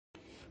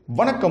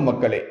வணக்கம்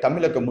மக்களே.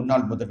 தமிழக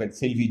முன்னாள் முதல்வர்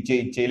செல்வி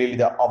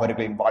ஜெயலலிதா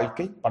அவர்களின்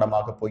வாழ்க்கை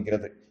படமாக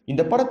போகிறது.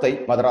 இந்த படத்தை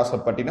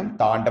மதராசப்பட்டினம்,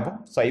 தாண்டவம்,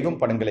 சைவம்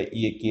படங்களை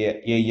இயக்கிய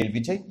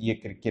al.விஜய்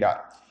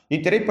இயக்கியிருக்கிறார்.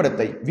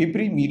 இத்திரைப்படத்தை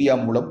விப்ரி மீடியா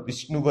மூலம்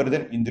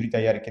விஷ்ணுவர்தன் இந்திரி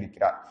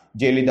தயாரிக்கிறார்.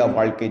 ஜெயலலிதா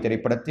வாழ்க்கை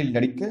திரைப்படத்தில்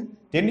நடிக்க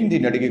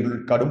தென்னிந்திய நடிகைகள்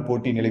கடும்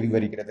போட்டி நிலவி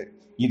வருகிறது.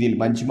 இதில்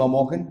மஞ்சிமா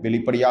மோகன்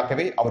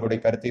வெளிப்படையாகவே அவருடைய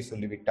கருத்தை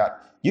சொல்லிவிட்டார்.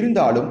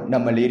 இருந்தாலும்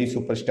நம்ம lady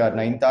super star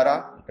Nayanthara,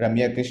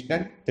 Ramya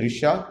Krishnan,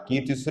 Trisha,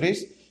 Keerthy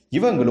Suresh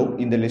இவங்களும்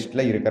இந்த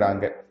லிஸ்ட்ல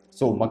இருக்கிறாங்க.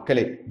 ஸோ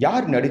மக்களே,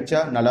 யார் நடிச்சா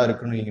நல்லா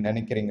இருக்குன்னு நீங்க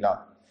நினைக்கிறீங்களா?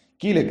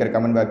 கீழே இருக்கிற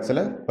கமெண்ட்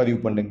பாக்ஸ்ல பதிவு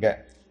பண்ணுங்க.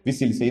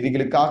 விசில்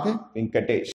செய்திகளுக்காக வெங்கடேஷ்.